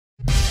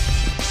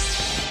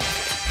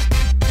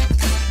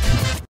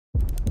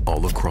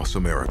all across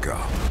America.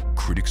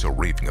 Critics are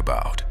raving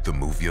about the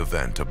movie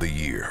event of the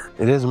year.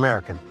 It is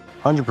American,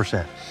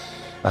 100%.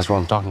 That's what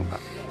I'm talking about.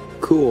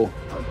 Cool.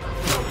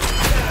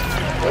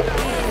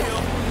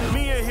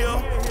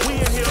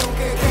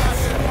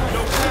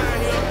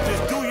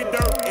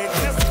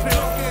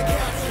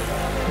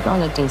 We're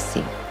going to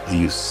DC. Are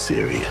you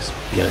serious?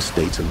 The United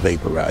States are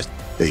vaporized.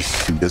 They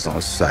shoot us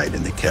on sight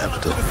in the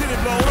Capitol.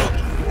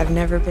 I've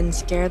never been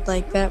scared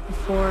like that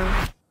before,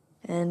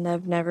 and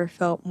I've never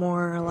felt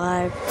more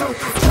alive.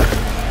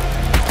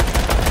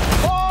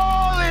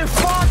 Holy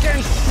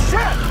fucking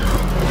shit!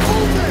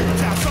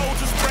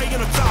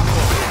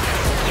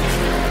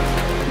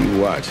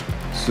 You watch.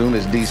 Soon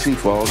as DC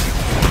falls,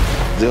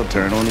 they'll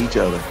turn on each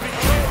other.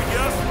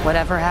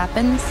 Whatever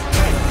happens,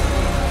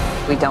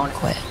 we don't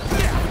quit.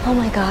 Oh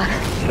my God.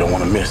 You don't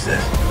want to miss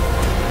this.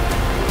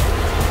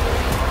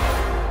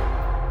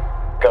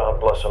 God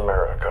bless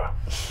America.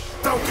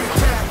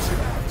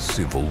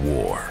 Civil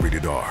War.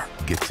 Rated R.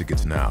 Get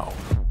tickets now.